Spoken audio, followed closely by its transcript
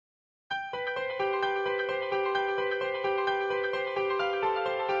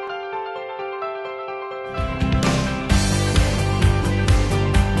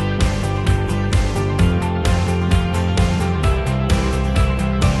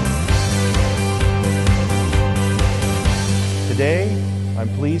Today, I'm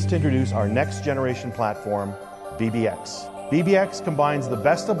pleased to introduce our next generation platform, BBX. BBX combines the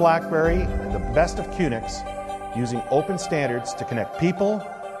best of BlackBerry and the best of QNX using open standards to connect people,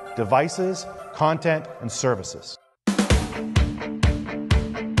 devices, content, and services.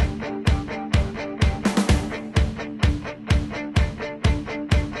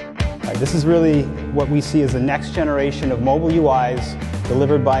 This is really what we see as the next generation of mobile UIs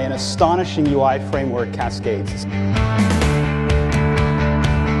delivered by an astonishing UI framework, Cascades.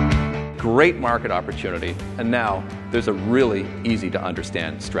 Great market opportunity, and now there's a really easy to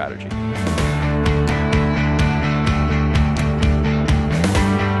understand strategy.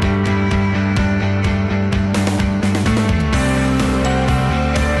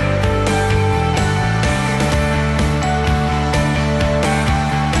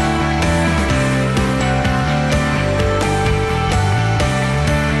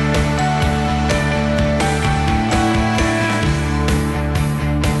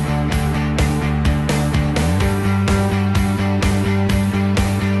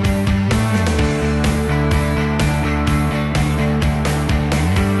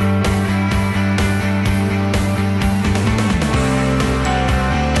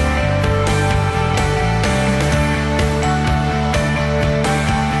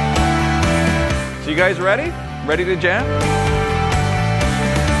 You guys ready? Ready to jam?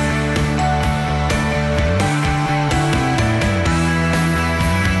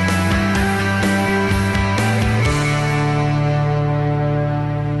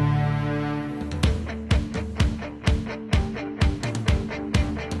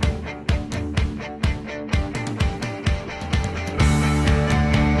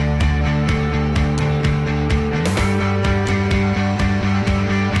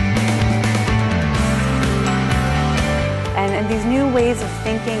 And these new ways of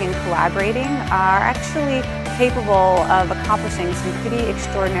thinking and collaborating are actually capable of accomplishing some pretty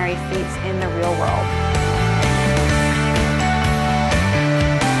extraordinary feats in the real world.